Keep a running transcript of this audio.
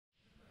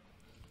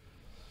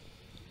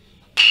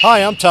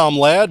Hi, I'm Tom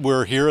Ladd.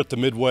 We're here at the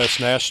Midwest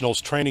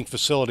Nationals training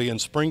facility in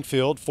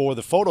Springfield for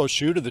the photo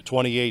shoot of the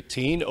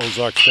 2018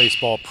 Ozarks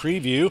baseball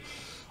preview.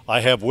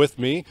 I have with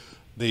me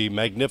the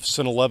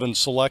Magnificent 11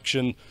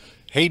 selection,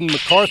 Hayden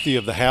McCarthy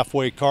of the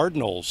Halfway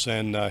Cardinals.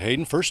 And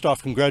Hayden, first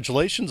off,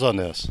 congratulations on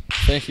this.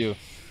 Thank you.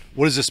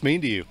 What does this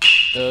mean to you?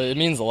 It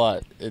means a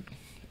lot.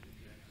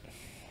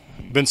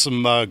 Been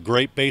some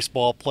great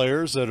baseball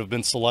players that have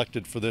been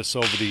selected for this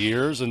over the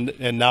years,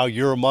 and now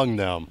you're among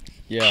them.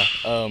 Yeah,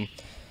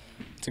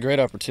 it's a great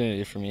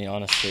opportunity for me,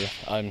 honestly.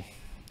 I'm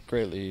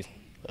greatly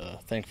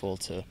thankful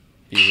to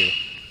be here.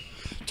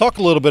 Talk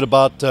a little bit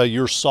about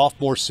your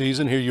sophomore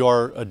season. Here you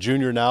are, a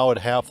junior now at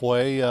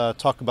Halfway.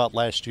 Talk about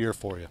last year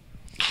for you.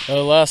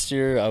 Last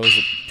year I was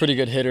a pretty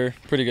good hitter,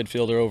 pretty good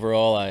fielder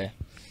overall. I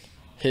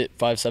hit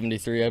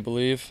 .573, I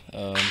believe.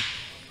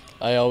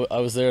 I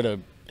was there to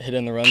hit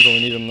in the runs when we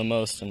needed them the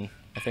most, and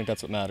I think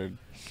that's what mattered.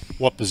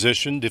 What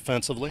position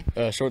defensively?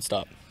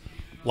 Shortstop.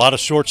 A lot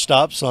of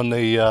shortstops on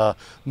the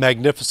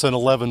Magnificent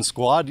 11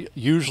 squad,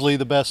 usually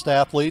the best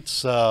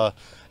athletes.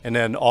 And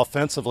then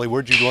offensively,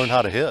 where'd you learn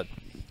how to hit?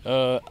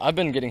 I've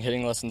been getting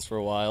hitting lessons for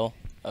a while.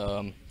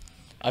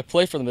 I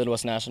play for the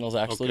Midwest Nationals,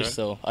 actually, Okay.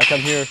 So I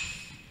come here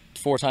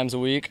 4 times a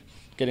week,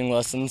 getting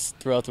lessons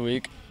throughout the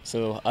week.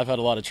 So I've had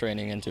a lot of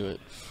training into it.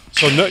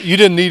 So no, you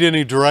didn't need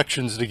any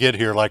directions to get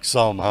here like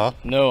some, huh?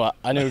 No,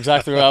 I knew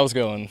exactly where I was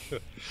going.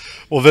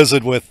 We'll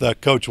visit with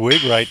Coach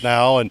Wigg right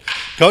now. And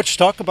Coach,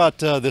 talk about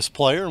this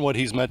player and what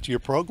he's meant to your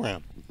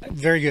program.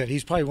 Very good.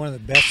 He's probably one of the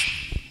best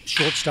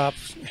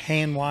shortstops,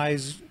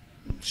 hand-wise,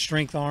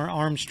 strength,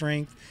 arm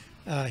strength,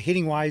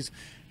 hitting-wise.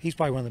 He's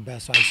probably one of the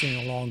best I've seen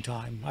in a long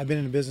time. I've been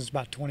in the business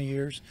about 20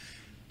 years.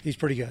 He's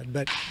pretty good.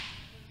 But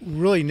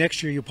really,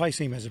 next year, you'll probably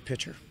see him as a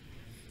pitcher.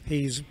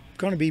 He's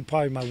going to be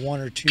probably my 1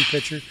 or 2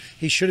 pitcher.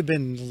 He should have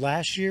been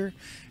last year,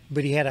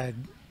 but he had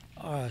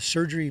a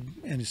surgery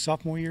in his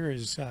sophomore year.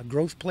 His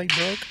growth plate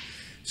broke,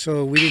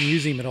 so we didn't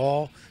use him at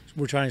all.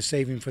 We're trying to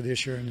save him for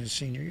this year and his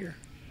senior year.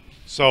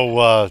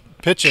 So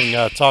pitching,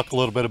 talk a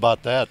little bit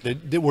about that.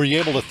 Were you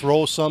able to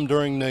throw some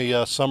during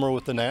the summer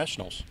with the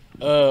Nationals?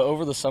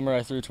 Over the summer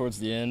I threw towards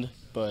the end,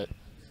 but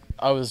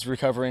I was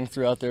recovering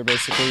throughout there,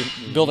 basically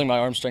building my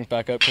arm strength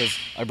back up because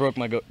I broke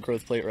my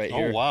growth plate right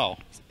here. Oh, wow.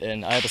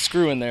 And I had a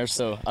screw in there,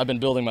 so I've been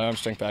building my arm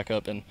strength back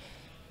up. And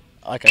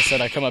like I said,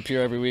 I come up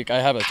here every week.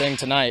 I have a thing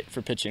tonight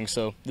for pitching,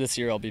 so this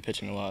year I'll be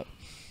pitching a lot.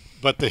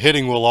 But the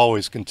hitting will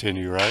always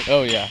continue, right?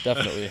 Oh, yeah,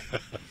 definitely.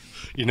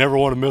 You never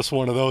want to miss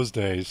one of those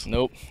days.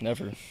 Nope,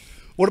 never.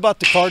 What about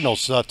the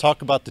Cardinals?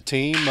 Talk about the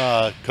team.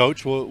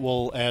 Coach,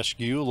 we'll ask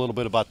you a little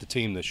bit about the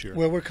team this year.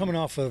 Well, we're coming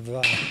off of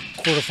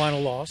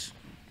quarterfinal loss.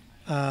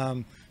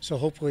 So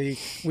hopefully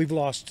we've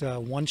lost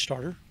 1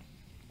 starter.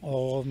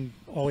 All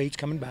 8's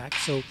coming back.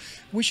 So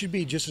we should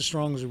be just as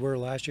strong as we were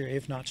last year,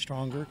 if not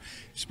stronger.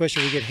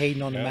 Especially if we get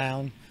Hayden on the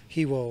mound.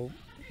 He will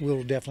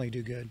definitely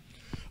do good.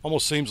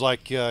 Almost seems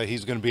like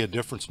he's going to be a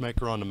difference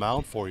maker on the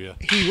mound for you.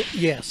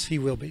 Yes, he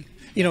will be.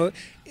 You know,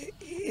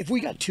 if we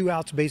got 2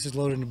 outs, bases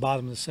loaded in the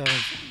bottom of the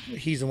 7th,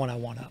 he's the one I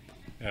want up.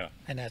 Yeah.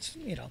 And that's,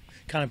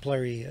 kind of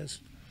player he is.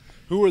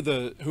 Who are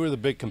the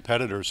big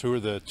competitors? Who are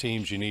the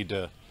teams you need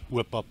to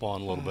whip up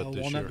on a little bit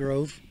this Walnut year?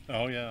 Grove.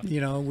 Oh, yeah.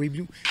 We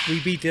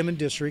beat them in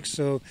districts,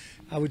 so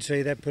I would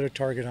say that put a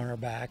target on our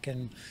back.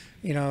 And,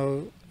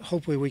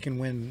 hopefully we can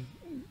win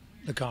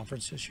the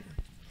conference this year.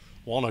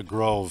 Walnut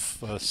Grove,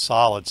 a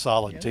solid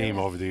team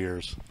over the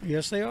years.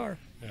 Yes, they are.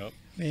 Yep.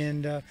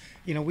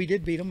 And, we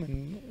did beat them,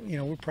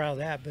 and, we're proud of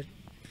that. But,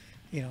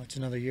 it's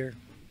another year.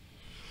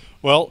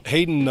 Well,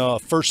 Hayden,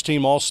 first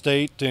team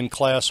All-State in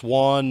Class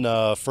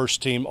 1,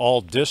 first team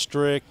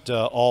All-District,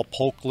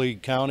 All-Polk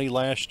League County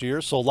last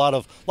year. So a lot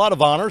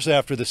of honors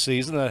after the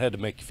season. That had to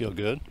make you feel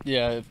good.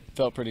 Yeah, it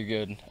felt pretty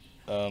good.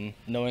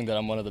 Knowing that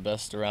I'm one of the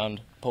best around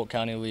Polk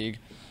County League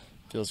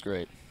feels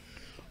great.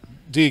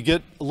 Do you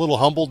get a little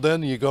humbled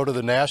then? You go to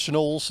the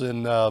Nationals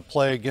and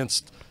play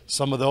against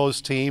some of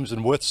those teams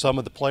and with some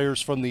of the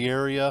players from the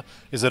area.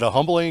 Is it a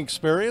humbling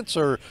experience,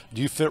 or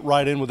do you fit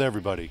right in with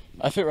everybody?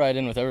 I fit right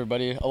in with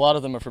everybody. A lot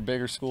of them are for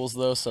bigger schools,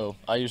 though, so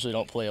I usually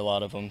don't play a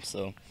lot of them.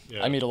 So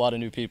yeah. I meet a lot of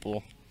new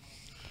people.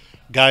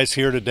 Guys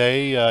here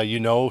today,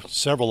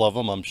 several of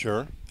them, I'm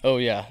sure. Oh,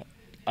 yeah.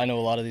 I know a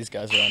lot of these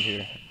guys around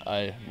here.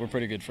 We're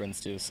pretty good friends,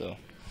 too. So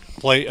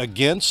play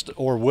against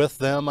or with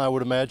them, I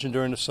would imagine,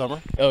 during the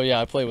summer? Oh,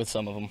 yeah, I play with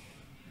some of them.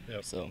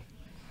 Yep. So,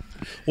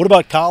 what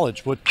about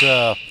college? What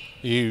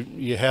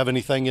you have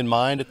anything in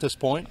mind at this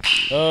point?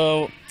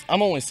 Oh,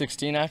 I'm only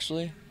 16,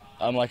 actually.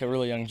 I'm like a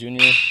really young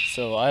junior,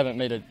 so I haven't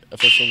made an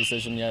official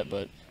decision yet,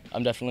 but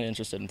I'm definitely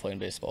interested in playing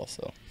baseball.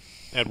 So,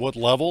 at what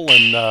level,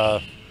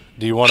 and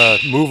do you want to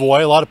move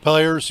away? A lot of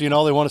players, they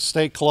want to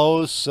stay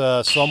close.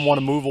 Some want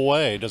to move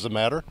away. Does it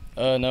matter?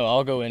 No,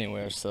 I'll go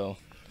anywhere, so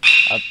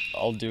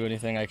I'll do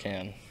anything I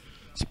can.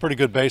 It's a pretty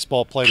good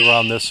baseball played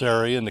around this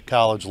area in the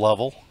college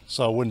level,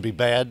 so it wouldn't be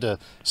bad to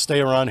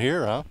stay around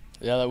here, huh?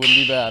 Yeah, that wouldn't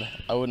be bad.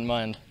 I wouldn't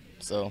mind.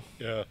 So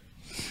yeah.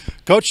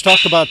 Coach,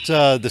 talk about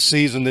the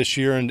season this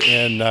year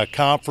in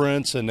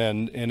conference and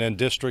then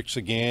districts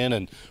again,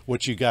 and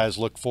what you guys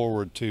look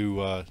forward to,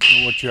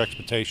 what your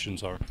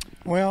expectations are.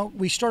 Well,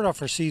 we start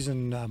off our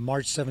season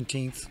March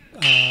 17th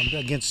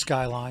against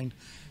Skyline,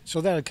 so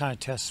that kind of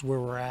tests where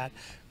we're at.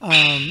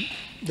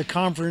 The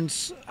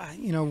conference,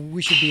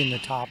 we should be in the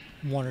top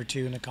 1 or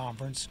 2 in the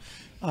conference.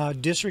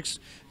 Districts,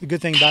 the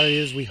good thing about it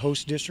is we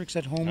host districts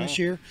at home this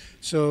year.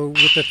 So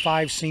with the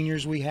 5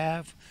 seniors we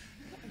have,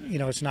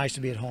 it's nice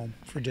to be at home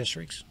for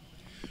districts.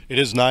 It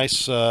is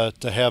nice to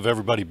have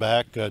everybody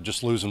back.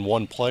 Just losing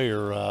one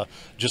player,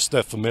 just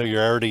the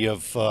familiarity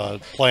of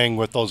playing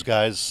with those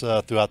guys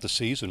throughout the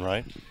season,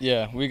 right?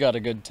 Yeah, we got a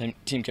good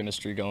team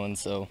chemistry going,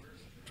 so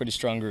pretty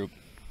strong group.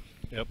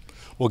 Yep.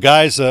 Well,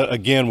 guys,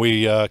 again,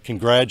 we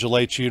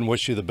congratulate you and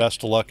wish you the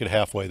best of luck at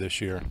halfway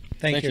this year.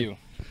 Thank you.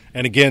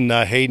 And again,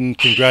 Hayden,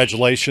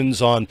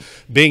 congratulations on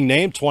being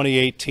named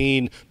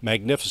 2018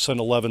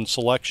 Magnificent 11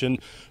 selection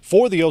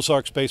for the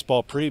Ozarks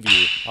Baseball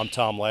Preview. I'm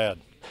Tom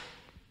Ladd.